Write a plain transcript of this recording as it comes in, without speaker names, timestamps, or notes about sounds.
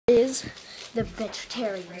is the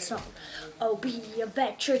vegetarian song. Oh, be a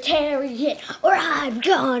vegetarian or I'm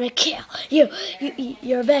gonna kill you. You eat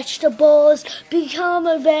your vegetables, become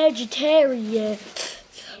a vegetarian.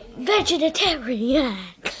 Vegetarian,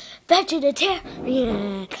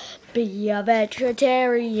 vegetarian. Be a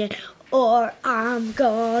vegetarian or I'm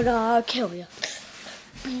gonna kill you.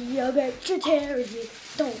 Be a vegetarian,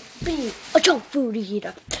 don't be a junk food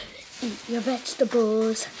eater. Eat your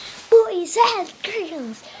vegetables, boys and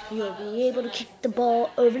girls. You'll be able to kick the ball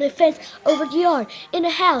over the fence, over the yard, in the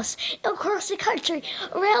house, across the country,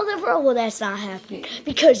 around the world. Well, that's not happening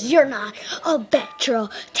because you're not a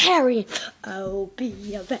vegetarian. Oh,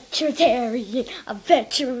 be a vegetarian, a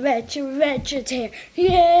vegetarian.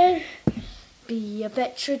 Be a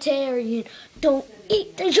vegetarian. Don't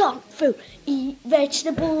eat the junk food. Eat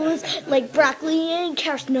vegetables like broccoli and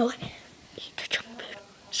carrots. No, eat the junk food.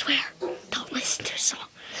 Swear, don't listen to the song.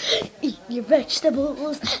 Eat your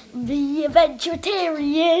vegetables. Be a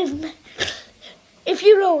vegetarian. If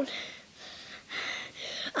you don't,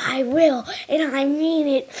 I will, and I mean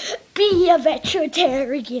it. Be a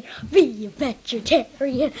vegetarian. Be a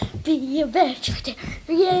vegetarian. Be a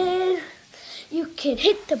vegetarian. You can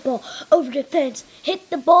hit the ball over the fence, hit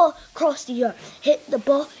the ball across the yard, hit the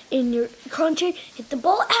ball in your country, hit the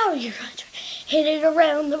ball out of your country, hit it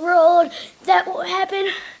around the road. That won't happen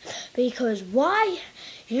because why?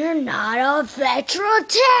 You're not a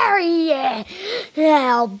vegetarian.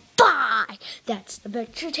 Now, bye. That's the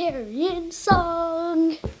vegetarian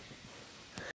song.